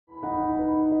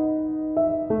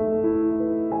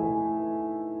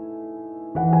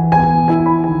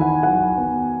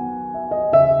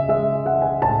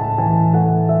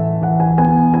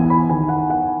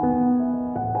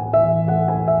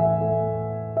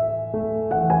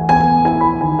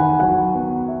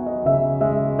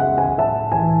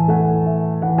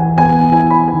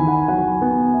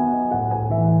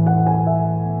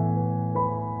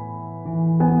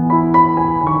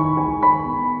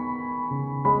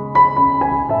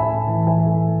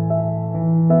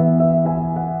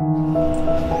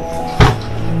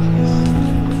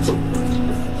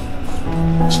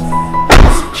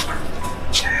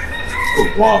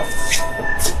Wow.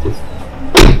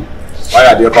 Why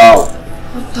are they about?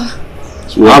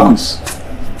 So happens.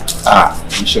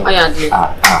 Michelle.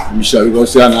 Michelle,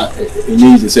 because you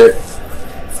need to say,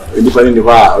 independent of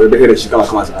our behavior, she come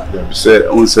across. Say,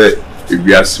 on say, if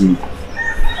you ask me,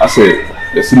 I say,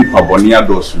 the sleep of Bonia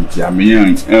does with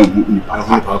Yamian and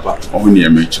Papa on the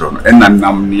amateur, and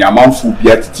I'm the amount for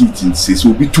beatitude, says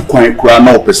will be too quiet, crown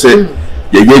up per se.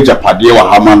 Ye Japadia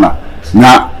Hamana.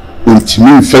 Now,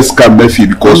 ultimate first come Murphy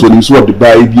because when you saw the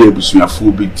buy be able to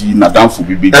afford be Nadam for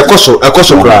be big. A coso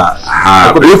cry.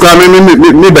 You come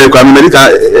me by come medical.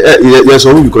 Yes,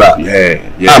 or you cry.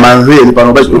 Yeah, I'm really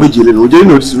Panoba. You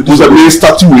know,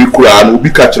 starting with crown will be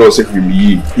catcher or second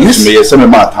me. Yes, may some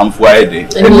amount time for a day.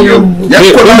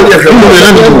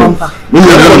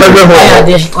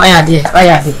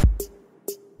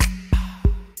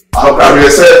 How can you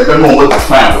say the moment to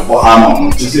find the Bohama?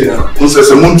 Who says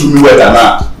a moon to me where than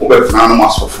I, over Panama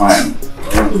so fine.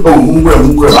 Oh,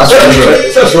 Mungo, that's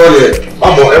really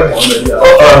what the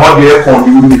aircon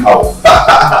you need how.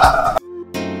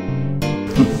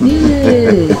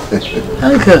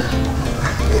 Uncle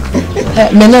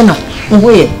Menana,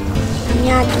 wait.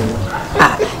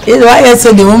 It's why I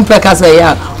said the one pack as I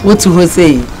am. What to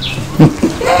say?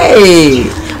 Hey,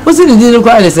 what's it the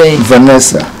require say?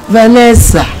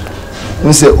 Vanessa.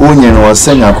 We say onion or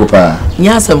send a copa.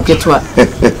 Yasam get what?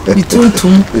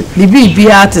 Between the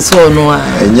BB artist or no.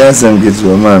 And Yasam gets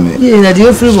your mammy. Yeah,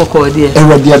 the free work or dear.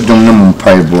 Ever dear don't know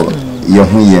Piebo. You're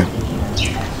here.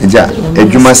 A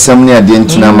Juma Samnia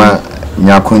Dintunama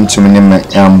Yakun to Minima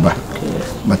Amber.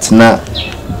 But now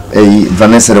a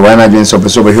Vanessa, the one I've been so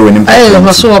here in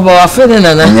I saw about a friend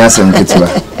and Yasam gets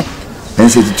what. And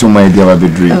say to my dear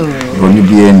dream. Only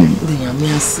be any.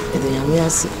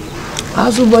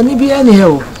 As we want to be any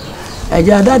hill, I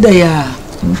got that day,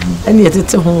 and yet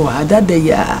it's a home, that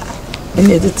day, and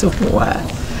yet it's a home.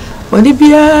 When it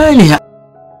be any.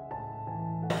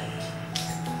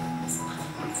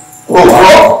 Oh,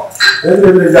 blah.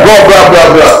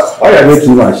 I am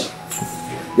too much.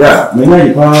 Yeah,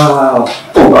 many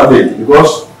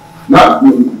because not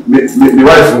the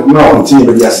wife now on team,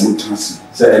 but yes, in trans.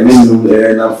 Say, I mean,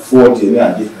 and 40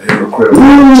 and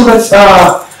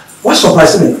what's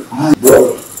surprising me?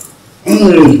 Bro.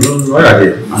 Why are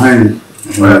they?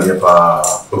 Why are they?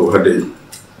 Oh, had they?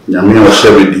 Yamina was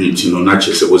 70, no, not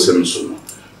just a wasn't so.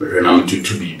 When I'm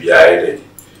to be behind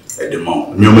at the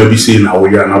moment. You may be seeing how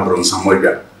we are not brought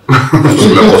somewhere.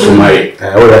 Also, my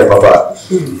papa,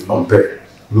 on pay.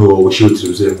 No, we should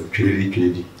say,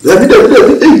 pretty.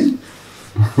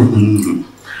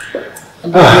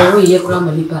 The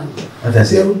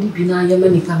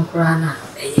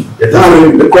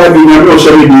crowd in your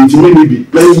showing to me,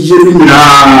 but the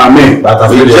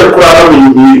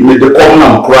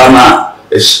common crana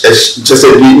is just a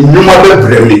number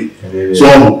bremy. So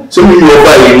you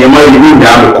over in your mind, you will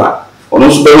or no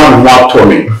spell one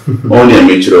Tommy, only a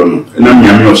matron, and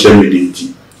I'm your showing tea.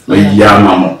 My young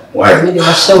mamma, why? I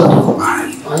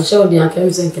showed the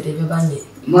Akan and Kaly Bandit.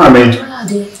 Mammy,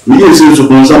 me is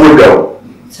to some girl.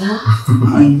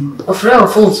 Of real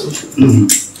phones.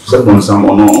 Second,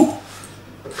 someone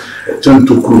turn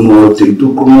to Kumawood, to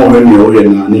Kumawood when you're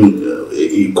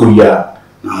in Kuya.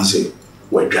 Now I say,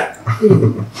 wake up.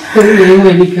 I'm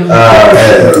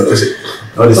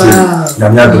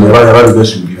not going to write a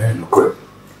question behind the crib.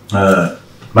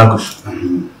 Marcus,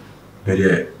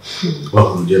 very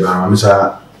welcome, dear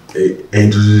Missa.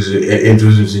 Introduce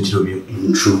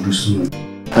me.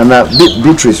 And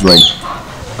Beatrice, right?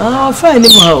 Fine,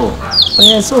 how? I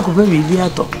am so very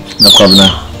beato. No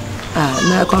problem.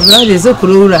 Na kwabra de ze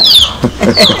kurura.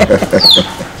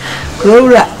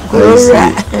 Kurura.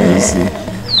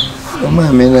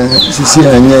 Mama mena sisi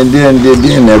anya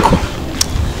de na ko.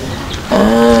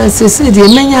 Sisi de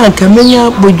menya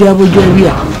bojua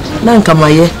bia. Na nka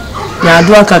maye. Na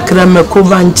ado akakra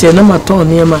mekoba nche na maton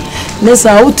niema.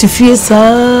 Nesa utifie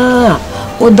sa.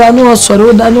 Oda no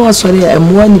osore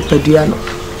emwa nipadua no.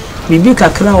 Bibi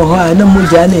kakra wo ha na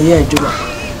moja na ye adwuma.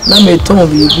 Na meton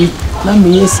bibi. Na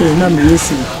me yesi.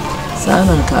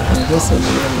 Sana nka ngese me.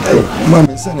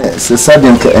 Mama se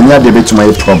sadem ka enya de betu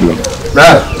my problem.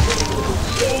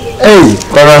 Hey,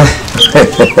 para.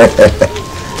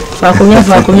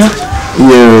 Fakunya.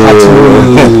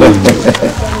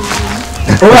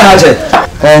 Oh, haje.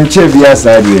 Enche bia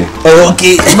sadie.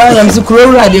 Okay. Ba na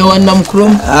msukuro radio wonam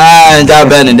krom. Nda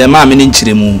ben de ma me ni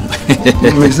nchire mu.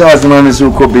 Me say asema me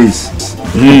so ko base.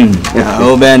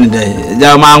 O ben de.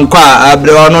 Ja ma nkwa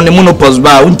abre ono ne monopause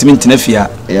ba untimi ntena fia.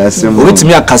 Yasem.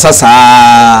 Utimi akasa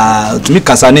saa, utimi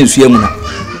kasa ne nsuya mu na.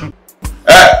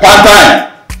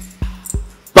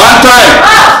 Part time.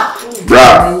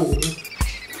 Bra.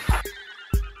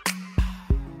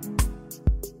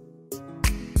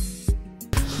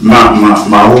 Ma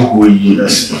who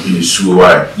is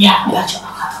why? Yeah, that's your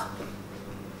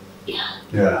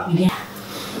Yeah.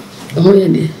 Oh,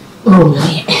 yeah. Oh,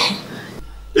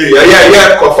 yeah.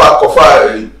 Yeah,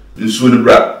 Kofa, in Sweden,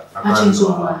 bra.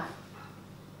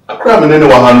 A crab and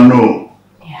anyone know.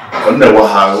 I never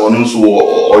have one so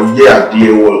or dear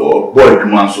or boy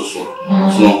commands so.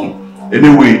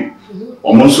 Anyway,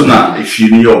 almost not if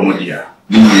you knew your mother.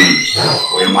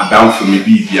 Or madame for me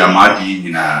be via Madi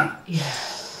in a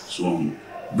so.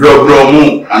 Bro,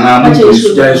 and I'm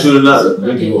just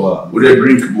drinking water. Would I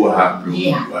drink water?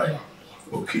 Yeah.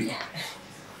 Okay.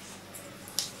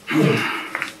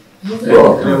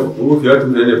 Who you have to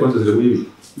make a concert with me?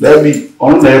 There be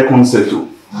on their concert.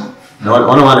 No,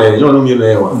 on one, you don't mean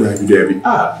there.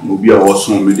 Will be a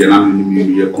awesome with the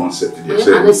name concert. I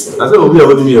said, will be a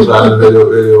good meal.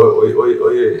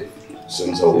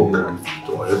 Since I walk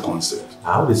to a concert.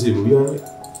 How does it be?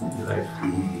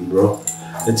 Bro.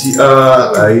 And see, you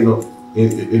know,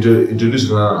 introduce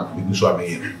her into a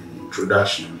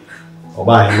introduction. Or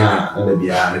by now, and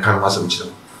maybe I can't ask him.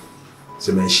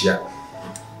 Sementia.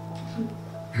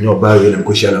 No barrier and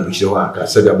cushion of which work. I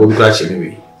said, I won't crash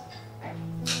anyway.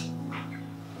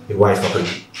 A wife of a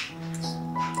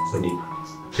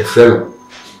fellow.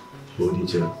 Who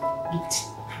did you?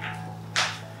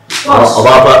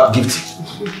 About Gifty.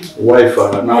 Wife,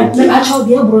 now I told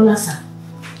the Abronasa.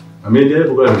 I mean, they're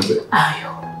going to say,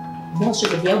 most of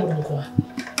the Abron.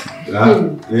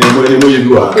 You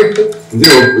do are.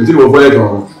 Until we're very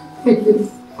gone. I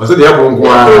said, the Abron,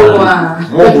 more I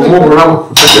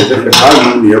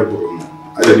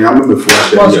don't know before I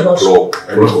clock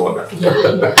and order.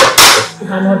 I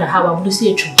know the how I would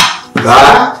see it.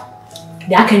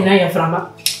 The Akan Naya from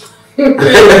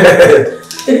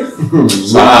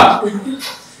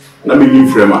let me leave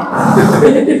Frema.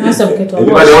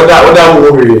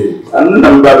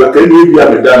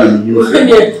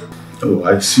 Oh, I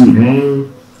see.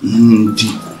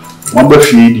 One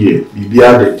buffy here, be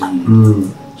added.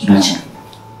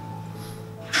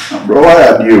 Bro, why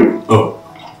are you? Oh,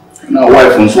 now,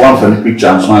 wife on one for the picture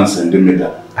and swans and the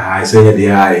middle. I say,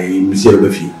 the eye, Monsieur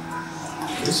Buffy.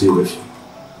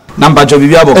 Number job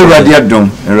you have a radiadum,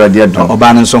 or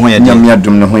banner somewhere.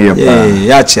 Yamiadum, no, here.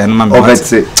 Yachi and Mamma.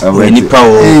 Any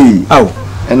power. Oh,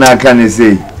 and I can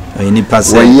say, any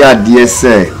pass. Yeah, dear,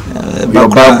 say,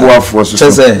 Babu for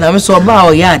say, I'm so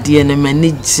about Yadi and a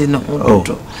manage in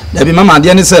auto. There be Mamma,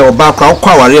 the say, or back our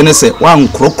power, and say, one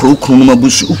crook,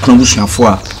 bush, Ukran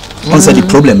for. One said the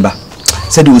problem, but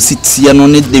said you will sit here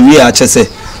on it the rear chess,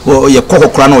 or your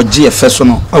cock crown or GFS.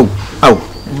 Oh,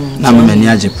 Nam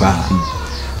Maniajepa.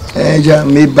 Eja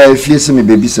made by fierce me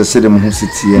baby so said them who sit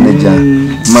here and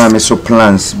mammy so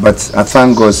plans, but I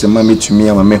thank God say mammy to me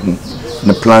and me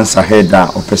the plans ahead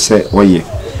that or per se oye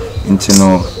into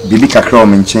no bibi kakra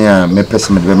me nchen me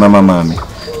person me mama mammy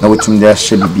na wetum dey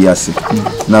shebe biase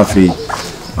na fe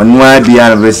onwa bia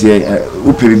na bese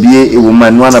upebie e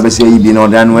woman no na bese yi bi na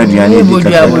odan no aduane e bi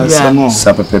kakra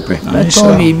sapa pepe na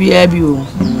to bibi abi o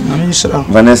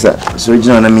Vanessa so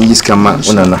jina na me yiska ma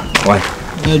unana why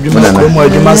Juma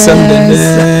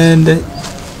Sunday.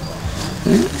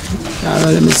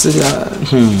 Let me see that.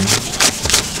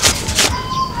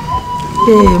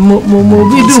 Mo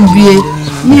bi dum bie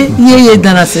ye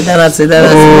dana se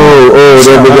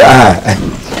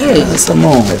some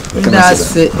more.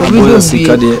 That's it. Obi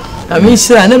dum bie I mean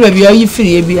sure na baby you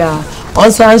free bia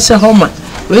on san hye homa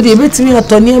we dey betimi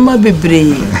atoni ma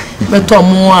bebre beto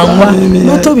mo anwa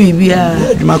beto bibia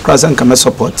Juma class and come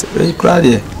support we cry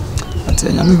there.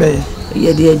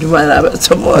 Yeah, dear, you are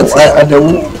support.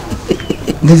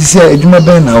 This is Juma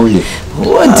Ben now.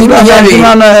 What did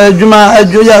Juma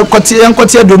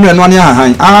Cotia Domin one year?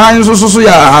 I'm so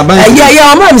yeah, I'm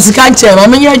can't tell. I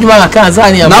mean, you are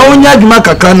Kazania. Now,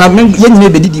 Yajumaka can have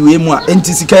maybe the way more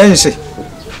anticipation.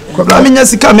 I mean,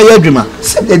 yes, come here, Juma.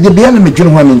 Said the Bian Major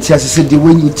woman, said the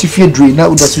way you Tiffy dream now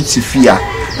that's with Sophia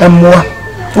and more.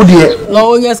 Oh, dear,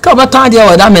 no, yes, come a time, dear,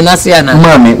 what I'm in Asiana.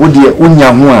 Mammy, oh, dear,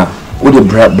 Unya. What the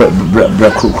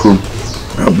Bracook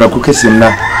na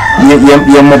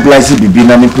ye mobilize bibi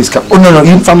na me piska oh no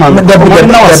infama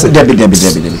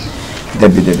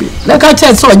Debbie like I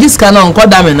tell so this can on call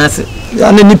them na say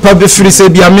ya ne nipa be free say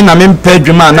bia me na me mpa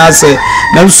adwuma na say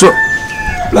na so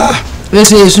la we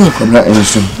say yesu komla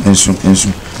ensu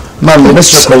man me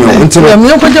so kwa yo ntino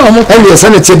me ko je o mo e le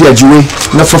sane tie dia juwe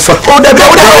na fafa oh da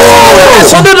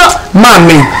man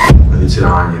me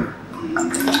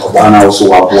and also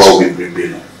walk with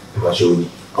baby.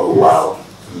 Oh wow.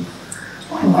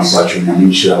 I'm watching a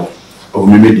Michelle. Oh,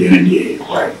 maybe the end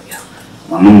why?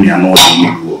 I know me and all the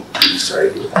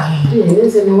inside.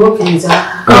 Yes, and walking is oh,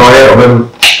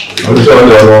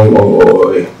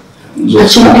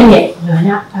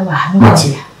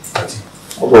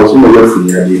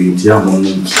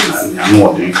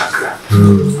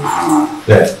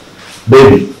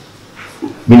 Baby,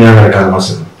 me never can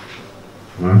listen.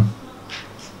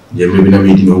 You may be a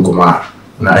meeting on Kuma.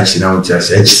 Now, actually, now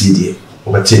just HCD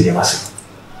over 10 years.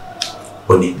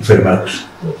 Only very much.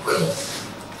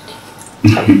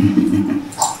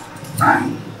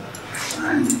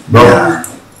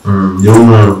 You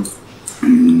know,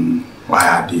 why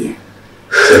are they?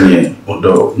 Tell me,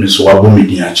 although Miss Wabumi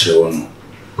dear children,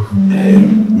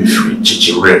 me free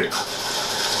chichi red.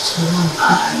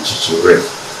 Chichi red.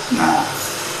 Now,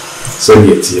 send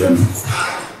it here.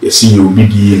 You see, you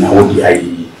begin how the I,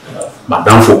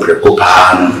 Madame for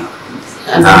Precopan.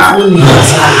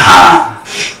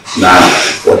 Now,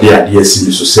 what the idea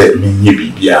seems to set me,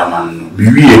 be a man. Be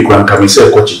really grand coming,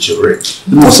 say, chichi red.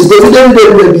 No, so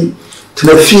baby. To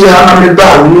the fear, I'm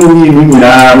about no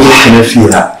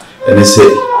fear. And they say,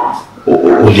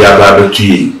 oh, the other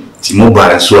tree,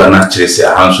 Timobile, and so I naturally say, I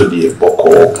answer the book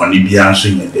or only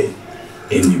answering a day.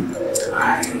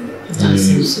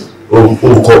 Oh,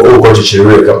 what you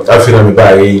reckon? I feel I'm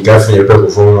by a gaffing a purple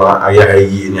from I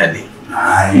nearly.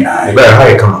 I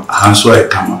better come, answer I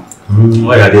come.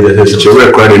 Why I did it, you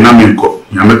record a Namiko,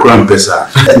 Yamiko Pesa.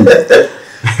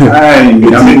 I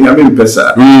mean,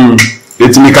 Pesa.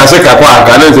 It's me can say Akua,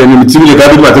 Akan, and it's me that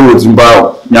I do with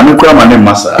Bow. Yamiko, my name,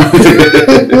 Massa.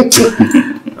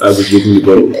 I was getting the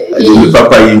bottle. I did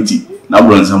Papa Inti. Now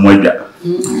run some way back.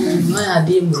 Why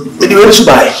did you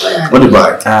buy? What do you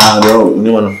buy?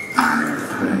 No one.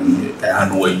 I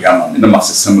know where Yama, no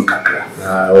Master Sam Kakra.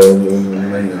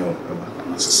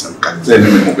 Some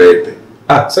Kakra, baby.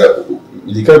 So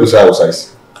you can't go outside.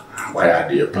 Why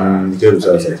are you? You can't go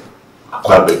outside. I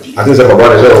think it's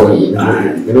about you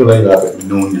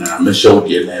know, I'm not sure the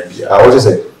name. I was just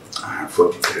saying,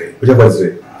 43. What about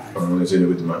today? I'm going to say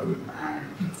with my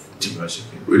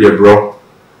with your bro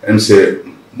and say,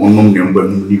 Mom,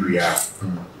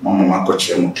 Mamma, coach,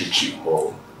 and kitchen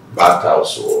or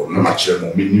bathhouse or no much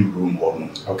mini room or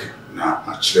okay. Now,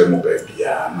 actually, baby,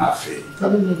 nothing.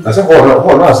 I said,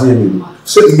 oh, last name,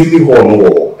 say mini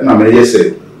hall, and I may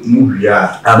say,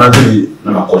 Muria, I'm not really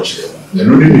coach. And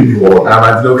only mini hall, I'm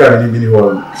at local mini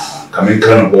hall. Coming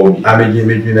kind of body, I may give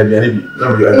me a baby.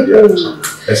 No, you are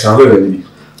a sound.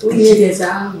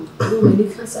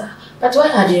 But why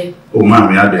are you? Oh,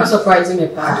 mammy, I did. Surprising me,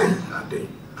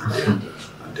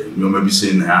 you may be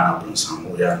saying, I have some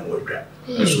way and work.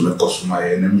 So, my customer,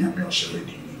 enemy, I'm not sure.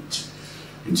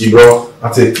 Indeed, bro, I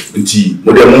take indeed,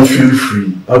 but they won't feel free.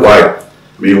 Why?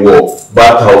 We walk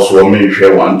bathhouse or may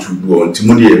share 1 2 do until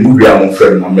Monday, movie among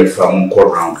friend, and my family call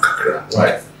round Kakra.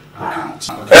 Why?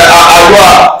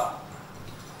 Akua!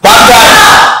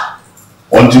 Pata!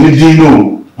 Until you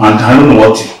know, and I don't know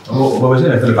what. Oh, what was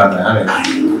it? I feel bad.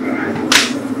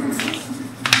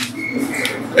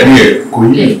 Anyway,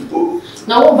 could you?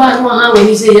 Now, what bad one when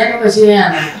you say, I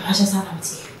just have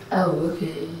oh,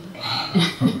 okay.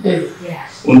 Yeah.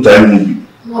 One time movie.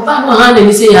 What bad one when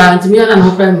you say, to me, I'm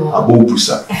no friend more. Abu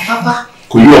Busa. Papa.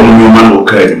 Could you only man or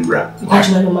carry him, bra?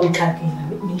 Actually, no man can't be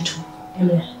too.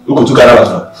 Who could took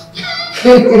out?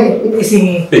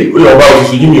 Hey, we are about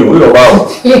to Jimmy, we are about.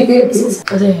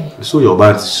 So you're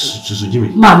about to Jimmy.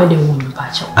 Mamma, they won't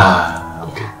patch. Ah,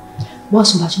 okay.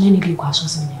 What's much in any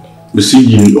questions? We see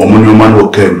you or man or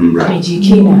carry him, bra.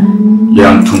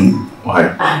 Young tune. Why?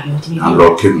 I'm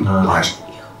locking. Why?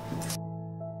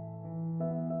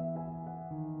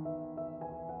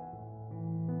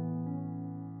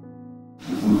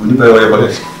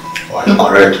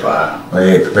 Correct,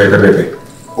 Pepe.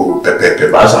 Oh, Pepe,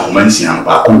 but I'm mentioning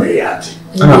about Kumawood.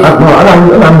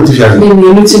 I'm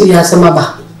to be a summer.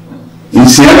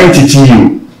 Insanity to you.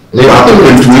 They are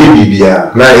going to be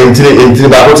here. Now, into the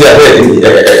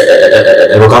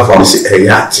a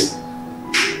yacht.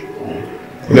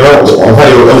 You know, on how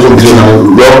you also do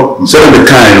now, so the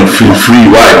kind of feel free.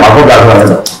 Why? I forgot.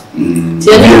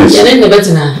 You're in the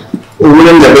better now. We're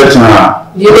in the better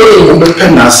now. You're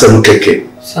pen as some cake.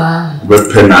 We're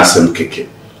pen as some cake.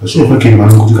 So, we came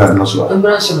and go to Carnoso. I'm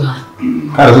brushing.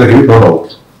 How does it get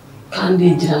brought?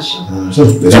 Candy Josh. So,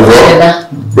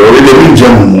 bro, we live in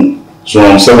Germany. So,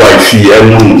 I'm so I feel I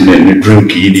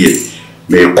drink idiot.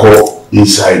 May call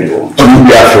inside you.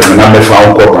 We are from another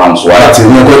found programs. Why?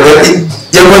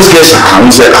 You must guess how he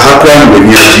said, Akua, when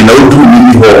you know, do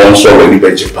me or on so any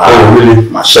better. Oh, really?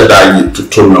 My shadow to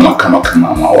turn my camera.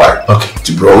 Why? Okay.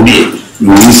 To Brody,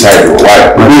 you inside.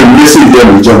 Why? We listen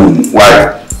them in Germany.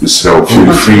 Why? So,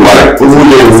 feel free. Why?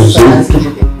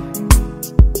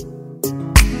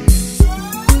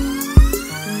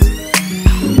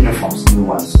 Uniforms. new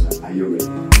ones. Are you ready?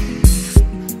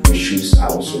 The shoes are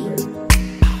also ready.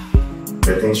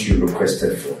 The things you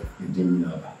requested for, you didn't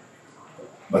know about.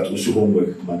 But also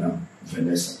homework, Madam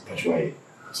Vanessa Pachwai.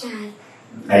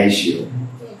 Are you sure?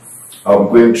 Yes. I'll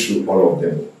be going through all of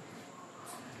them.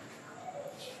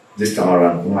 This time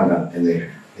around, Madam and the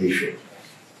issue.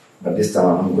 But this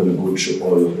time I'm going to go through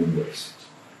all your homeworks.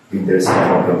 If there's a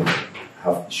problem, I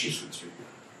have issues with you.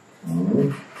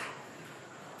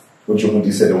 What you want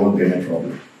to say, there won't be any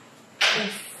problem.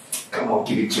 Yes. Come on,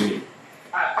 give it to me.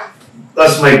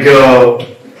 That's my girl.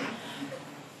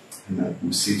 And I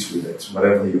will see to it.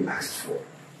 Whatever you asked for,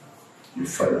 your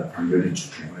father, I'm ready to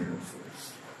provide them for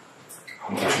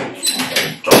you.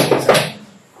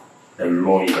 A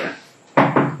lawyer.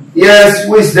 Yes,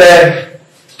 who is there?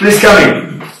 Please come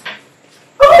in.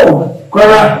 Oh,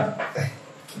 Cora.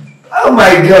 Oh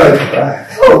my God.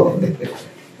 Oh.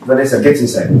 Vanessa, get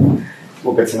inside.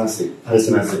 Oh, let's not see.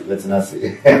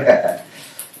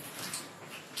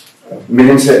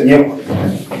 Meaning,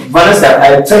 Vanessa,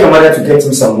 I tell your mother to get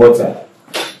him some water.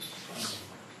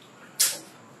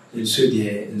 So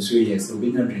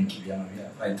we can drink it.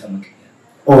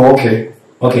 Oh, okay.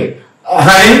 Okay.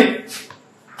 Honey?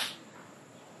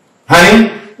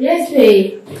 Honey? Yes,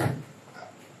 babe.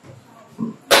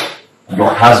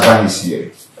 Your husband is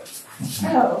here.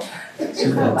 Oh.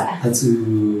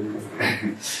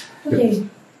 Okay.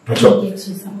 But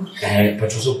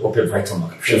also open vitamin.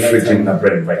 She's freaking the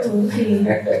bread vitamin.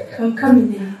 Okay. I'm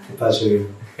coming in.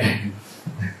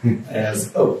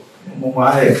 Yes. Oh,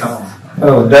 Mama, come on.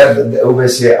 Oh, that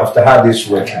overseer after hard day's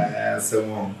work. So,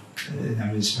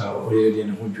 I'm sure already in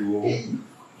who you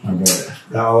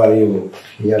how are you?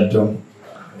 You done.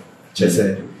 Just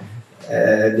the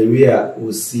way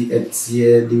we see it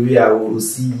here, the way I will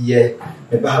see here.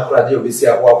 The background you will see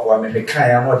a walk for me. Kai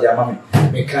am not your mommy.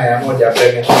 Me kai am not your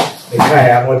bremen. Me kai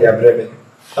am not your bremen.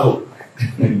 Oh,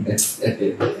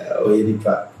 oh, you did.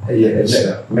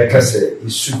 Yeah, make us say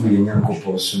it should be a young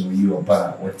couple soon. You are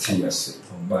bar what tears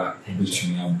or bar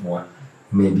between your boy.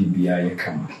 Maybe be a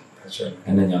come.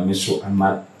 And then you miss so I'm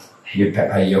not here.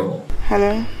 Hello.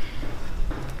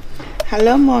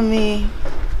 Hello, mommy.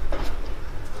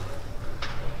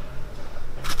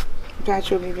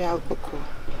 Pacho, baby, I'll go.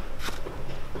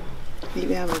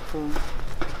 Baby, I'll go.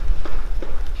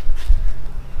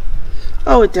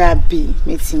 Oh, that be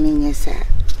meeting me, yes, sir.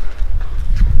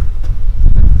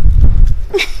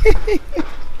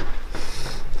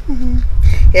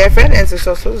 Yeah, friend, and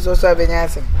so I've been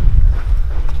asking.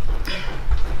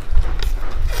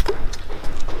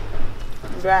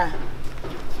 Bra.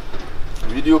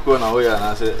 Video call now, and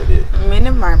I said,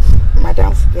 Minimum,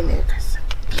 Madame Finekas.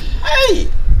 Hey!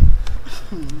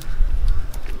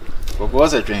 What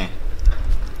was a train?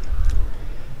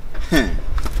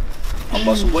 I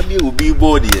must what you will be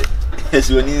bored here. As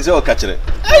you need so catch it.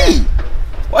 Hey!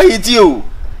 Why hit you?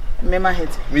 Mema hit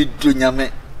me do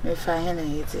yame. Me fire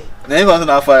hit it. Never on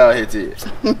a fire hit it.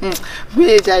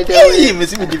 Me, I don't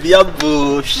miss me the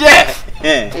Viabo. Share.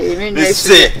 Hey,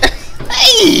 say.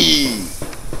 Hey!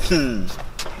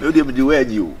 No, they will do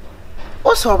you.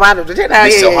 What's so bad? Did I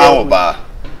say how bad?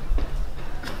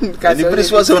 Because the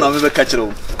was on a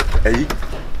catcher. Hey,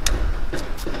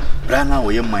 Brana,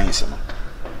 where your minds are.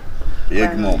 You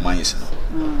have more minds.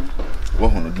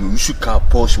 What do you should car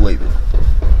pause wave?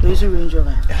 There's a range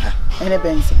over and a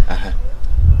bench.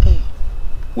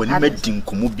 When you met Dim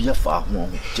Kumubia far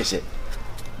home, just said,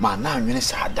 my 9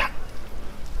 minutes had that.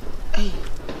 Hey,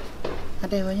 I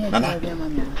don't want to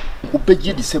mamma. Who paid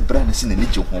you the same brand as in a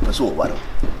little home? So, what?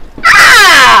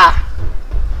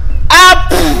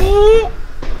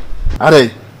 Are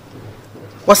they?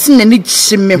 What's in the need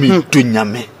to me to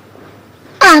Yame?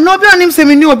 Ah, no, be on him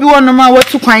saying you will be one of my what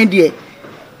to find dear.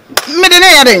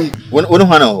 Medinating. One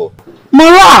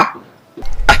Mora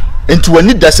into a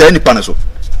need that's any panaso.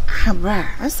 Abra,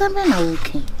 I said, man,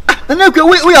 okay. And okay,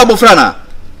 we are Bofrana.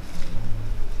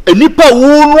 A nipper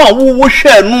who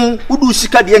share no, who do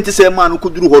seek at the end to say a man who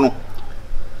could do honor.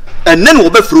 And then we'll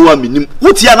be through a minimum.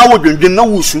 What's your now? No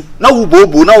wushu, no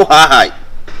bobo, no high.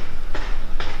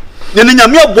 Then in your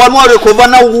mere one more recover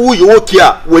now who you walk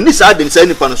here when this had been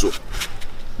sending panaso.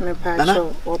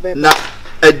 Now,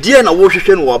 a dear and a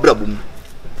washing or brabum.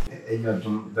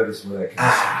 That is what I can.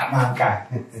 Manka.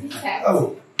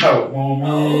 Oh,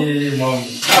 mommy.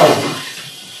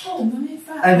 Oh, mommy.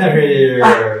 I never.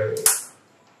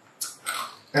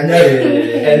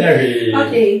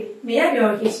 Okay, may I have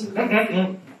your kitchen?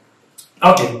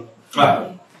 Okay.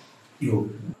 You.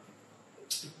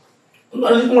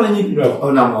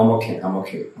 Oh, no, I'm okay.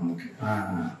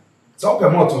 So,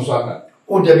 I'm not on Swagger.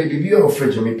 Oh, there will be a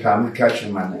fridge me, Pam,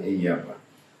 catching man a year.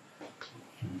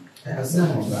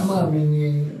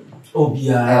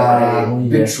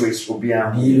 Beatrice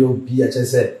Obia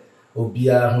chese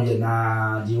Obia who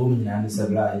na the woman and the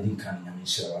Sabla in Kanya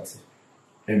Mishawati.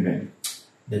 Amen.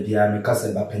 The Bia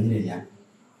Mikasa Bapenia.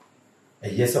 A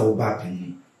yes or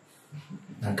Bapeni.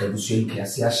 Nankabusian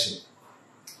Piasiashi.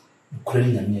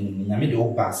 Ukrainian and Yamid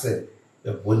Oba said,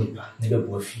 a bonipa, never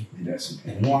boyfriend.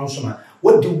 And no answer.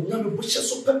 What do you know? Which is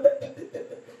so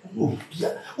oh,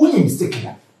 yeah. When you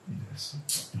mistaken.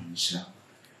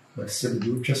 But said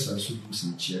you just as you put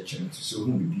some church and so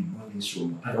who will be one is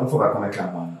so. I don't forget my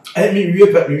camera. I mean, we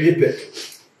reap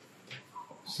it.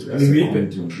 So that's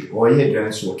a or yeah,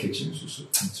 dance or kitchen. So,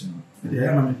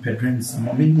 yeah, I'm pedrins.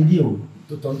 I'm in you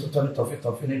to turn it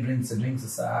off any drinks and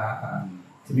drinks.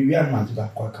 To be real man to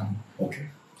that quackum. Okay.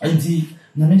 And the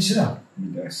Namisha,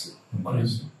 that's it.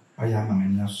 I am a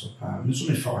man, so I'm so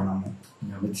much for an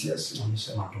animal. Yes,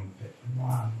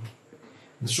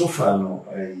 so far, no,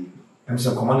 I'm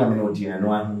some commander melody and no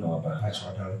one know about it.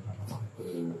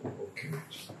 Okay.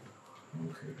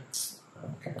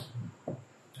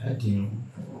 I didn't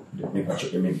make much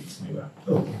of a minute.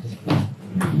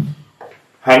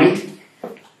 Honey?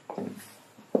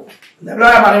 Never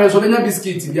mind, I was only a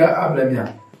biscuit. You are a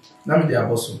blamia. Now, dear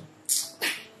boss.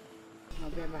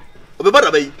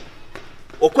 Obey,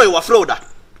 okay, what Florida?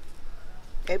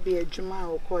 Ebi ejuma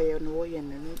okoye no wo ye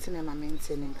me ntine ma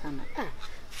mentine nkana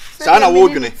Sana wo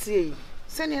dwene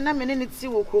se ne na me ne ti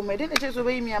wo krom de ne cheso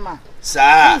be yimi ama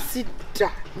saa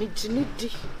sida me jini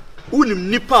di unim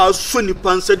nipa aso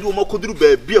nipa nsade wo makoduru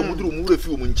ba bia muduru mu refi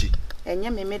wo munchi enye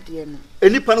me medie no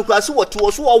enipa no kwase wote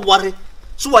wo so ware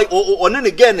so wa one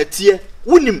ne ge na tie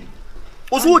unim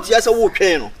wo so wote asa wo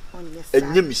twen no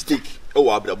enye mistake e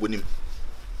wo abrabonim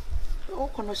o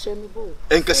kono shemi bo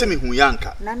enkase me hu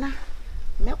yanka nana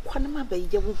me kwana ma ba ye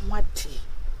wo hu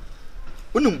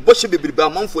unim boshe bebiriba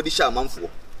amanfo di sha amanfo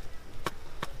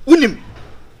unim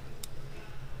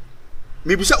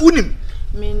mebisa unim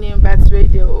meaning but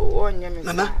radio onye me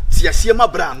nana tiasie ma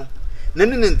bra no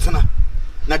nane ne ntena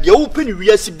na de wo pani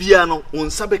wiase bia no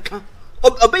wonsa beka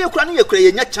obeye kura ne ye kura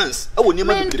ye nya chance e wo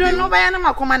niema bebiriba no ba ya na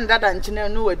makoma ndada nchine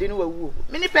no wadi no wawu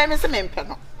mini pa me se me mpe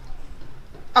no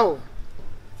oh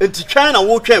enti twan na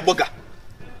wo twa boga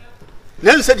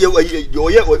nan se de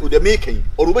ye de making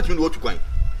or obetimi no tukwan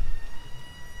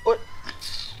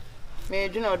me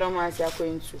duna odom asi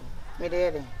akointu me de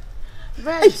yede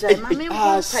veja mami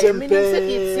mo pai me se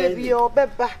itse bi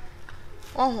obeba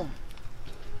oho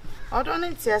odon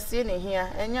nti asie ne hia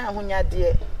enya ahonya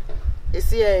de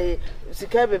esi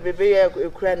sika bebebe ye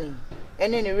ekura ni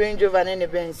ene ne Range Rover ne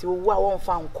Benz wo a won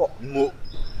fa nko mo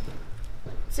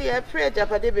si e pray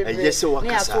japade bebebe ni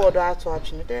ato odo ato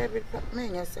atwene de me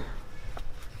nyesa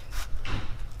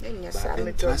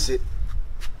me trase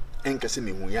enkase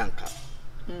me hu yanka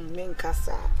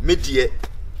menkasa medie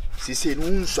sise no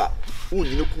unsa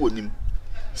unyine ku onim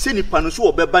se nipa no so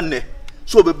obeba ne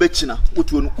so obeba kina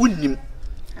otuo no unim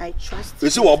I trust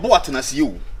ese wo bo atena se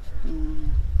yewu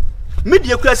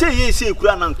medie kura se ye se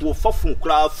kura na nko fafo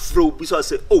kura fro bi so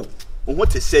se oh wo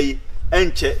te sei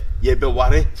enche ye be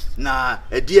ware na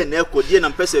edie na ekode na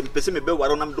mpese me be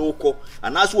ware na mde woko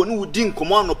anaso wo ne wudi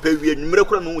nkomo no pa wie nwumre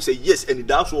kura no se yes and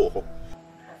da so ho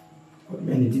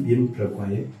me ne di bi em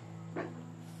prakwaye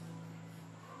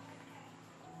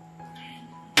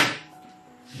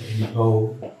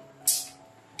oh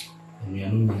and you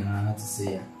know how to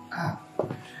say I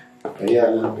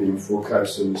am being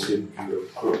forecast so we said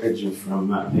edging from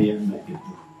that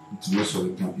to most of the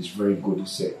camp is very good he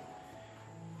said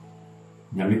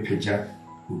Nyame peja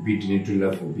obi di ne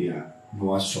level bia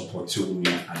no support you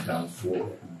adam for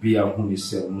bia hu ni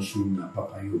se no so nya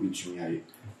papa yo bitumi aye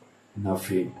na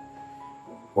fe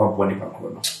wa boni pakro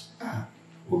no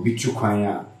obi tukwan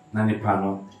a na ne pa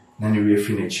no na ne we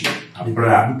finish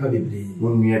abra nipa bebre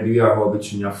wonua bia ho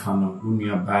bitumi afa no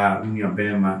wonua ba wonua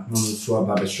bema no so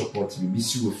aba be support bi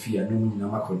si wo fia no nyina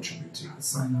ma contribute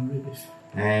sign on rebe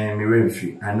me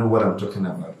refi I know what I'm talking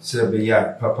about so be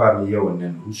ya papa me ye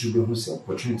wonen who should be who say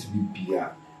opportunity be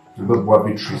bia you be boy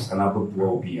beatrice and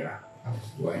abbo bia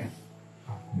why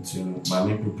until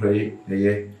mommy prepare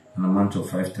an amount of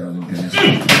 5,000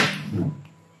 Ghanaian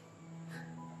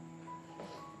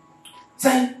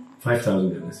say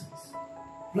 5,000 Ghanaian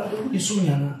blood is so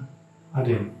yana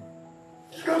adem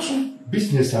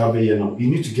business have you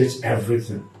need to get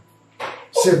everything.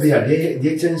 Say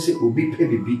they tend to say obi pay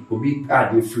baby obi pay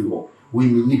the free work we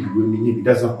need it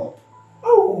doesn't help.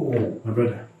 Oh my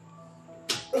brother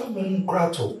I'm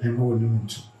grateful and more than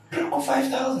to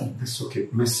 5,000 that's okay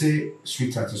me say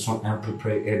sweetheart is one and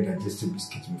prepare a digestive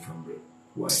biscuit me from bread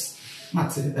why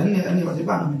Mate any what the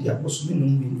ban media boss me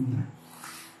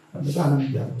no I'm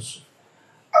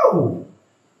oh,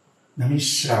 let me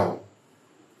shout.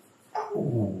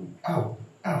 Oh, I'm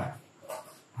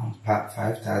packed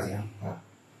 5,000.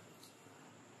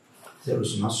 There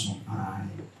was not some.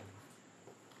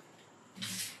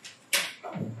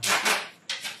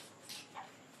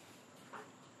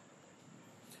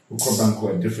 We come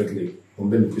back differently. I'm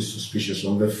very suspicious.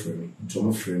 I'm very free.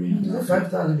 I'm free.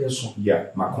 5,000 years. Yeah,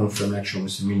 my confirmation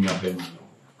is me not paying.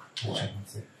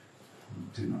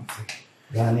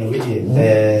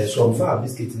 So far,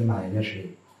 biscuits in my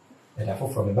initially. And I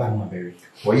from a bag, my berry.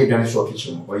 Well, you've done a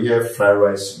kitchen. Well, you have fried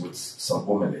rice with some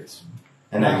omelette.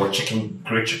 And I got chicken,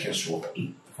 great chicken soup.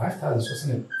 5,000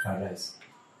 wasn't fried rice.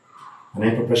 And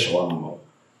I prepare shawarma more.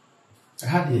 I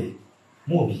had a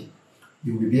movie.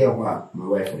 You will be a while, my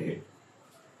wife will hear.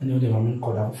 I know the woman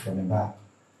called out from a bar.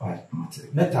 Why,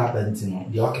 Met happened, you know,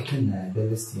 the occupant,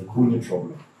 very still. Who need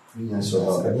problem?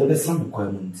 So there was some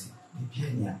requirement.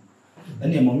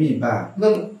 And your mommy bar.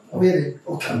 No, really.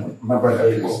 Okay, my brother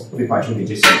is the passion.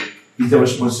 It's the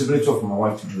responsibility of my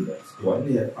wife to do that.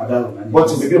 What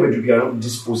to be able to be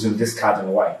disposing this card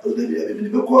and why?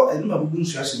 Come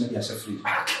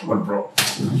on, bro.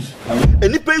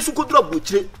 Any place who could drop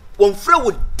which one friend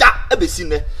would die a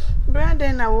besine.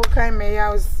 Brandon, I will come may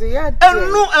I see it.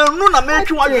 And no, I make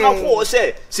you want to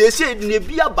say,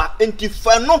 Nebiaba, and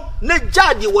Tifano, ne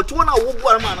Jadi, what one I would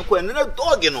one man, and a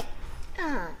dog, you know.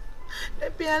 Ah,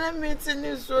 the piano meeting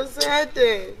is so sad.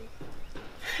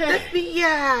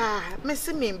 Yeah,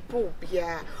 Missy Min Poop,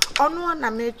 yeah. On one I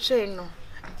made chain.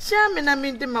 Charming, I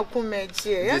mean the Macume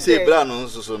chair. Say Blanon,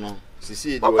 so no.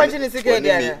 See, the question is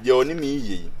again, the only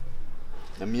me,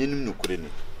 the meaning no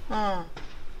couldn't.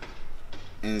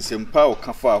 And some power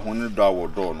can far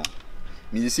 $100 door.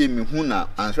 Me say me huna,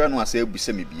 and try no say be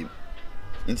semi beam.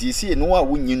 And you see no one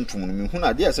winning to me,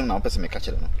 huna, there's some person catch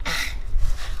it.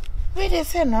 Where they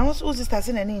say now, who's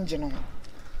starting an engine?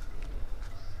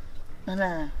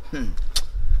 Nana.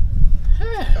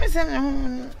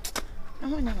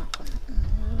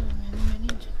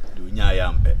 Do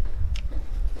Nyampe.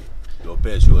 Your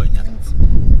best, you are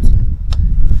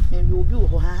maybe will be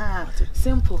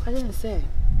simple. I didn't say.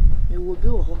 Me will be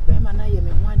a hope, and I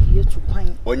am 1 year to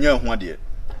pine. 1 year, 1 year.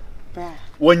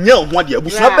 1 year, 1 year. We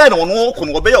shall bear on all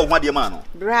can obey on 1 year man.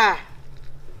 Bra.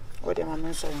 What am I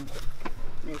mentioning?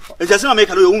 It doesn't make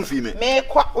a little own female. May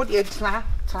quack with your trap.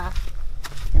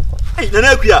 Hey,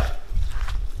 Nanapia.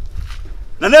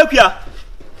 Nanapia.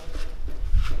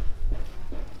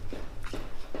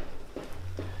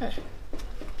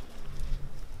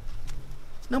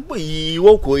 No boy, you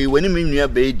walk away when you mean you are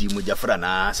baby,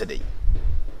 Mujafrana, said they.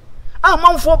 Ah,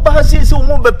 man, for Bassy, so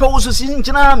more by poses in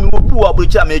China, will blow up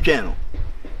with your channel.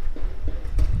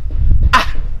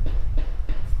 Ah,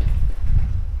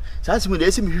 that's when they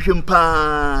see me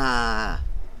pa.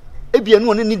 Ebian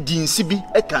one any Dean Sibi,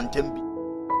 I can't tell me.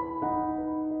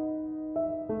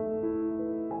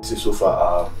 So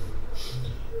far,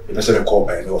 if I call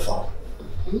by no foul.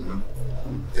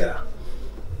 Yeah.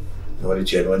 Nobody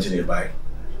chair, one thing nearby.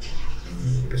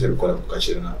 I said, call up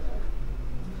catching now.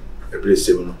 A place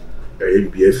 7. A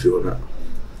BF or not.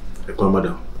 A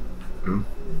commodore.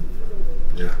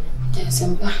 Yeah. Yes,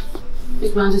 and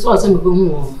big man is also go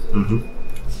home.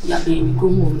 Yeah, baby, go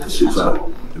home. So far,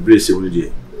 a place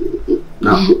 7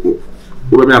 now,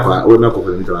 we're not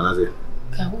for the another.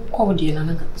 Call the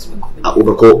another. I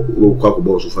overcall Quack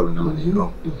balls of family number.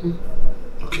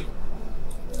 Okay.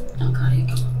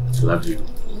 Love you.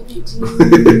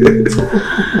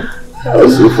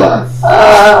 So far.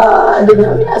 I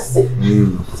didn't have say.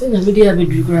 Say, I'm a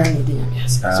bit grand.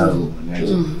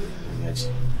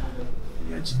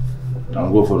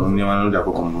 I'll go for only one that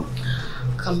will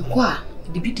come qua,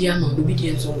 the BDM, the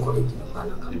BDM song.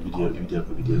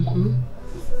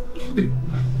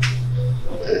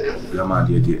 Grandma,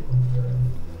 dear.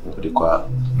 What they call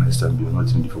next time you're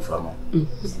not in the farmer.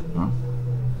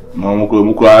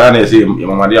 Mukra, and I say,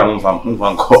 Mamma, dear,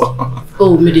 one call.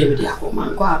 Oh, medium,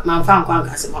 my fan can't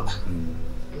ask him.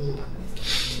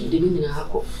 Didn't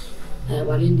have I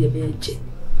was in the bed.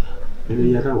 Maybe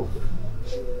you know.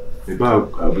 Maybe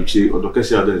I'll be cheap or the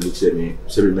case other than say me,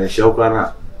 say, me, shall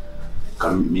plan.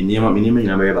 Come, minimum, in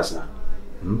a way, Bassa.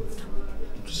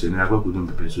 Say, never couldn't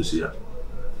be pencil.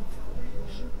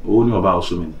 Oh, no, about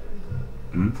so many.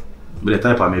 But the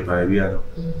type I made by a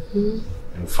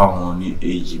and found on the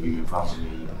age being found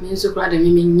me. I'm so glad I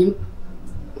mean him.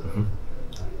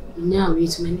 Now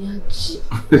it's many.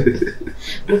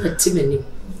 Look at Timmy.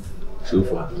 So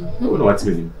far, I don't know what's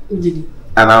meaning.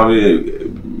 And I will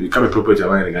become a property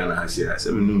of my Ghana. I say, I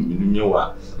said, you know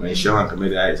what? My show and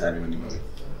comedy eyes are anymore.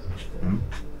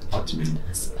 What do you mean?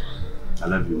 I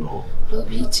love you more.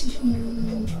 Love you too.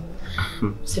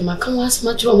 Say my come was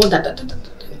much more that.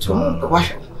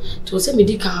 To say me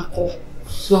di can call.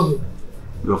 So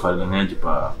go for the energy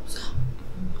pa.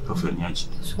 Go for energy.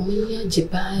 So me energy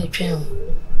pa e twen.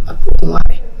 Apo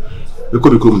ware. We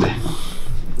could come there.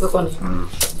 Look on it.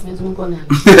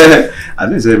 I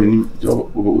didn't say me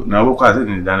now what was it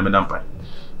in the Madame Pine?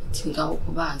 Tinga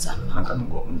ukubanza. I can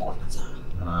go.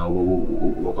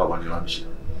 Walk up on your ambition.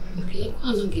 Okay,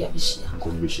 I don't get this. I'm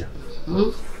going to be here.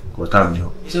 What time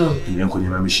you? So, you're going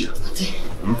to be here.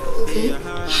 Okay.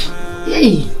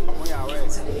 Yay.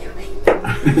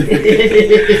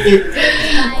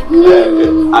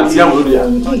 Asia Rubia.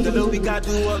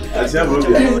 Asia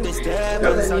Rubia.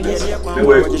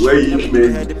 Where you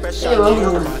made?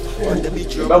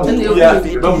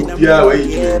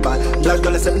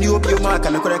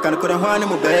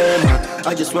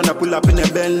 I just wanna pull up in a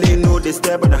Bentley, no they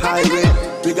step on the highway.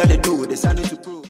 We gotta do this, I need to prove.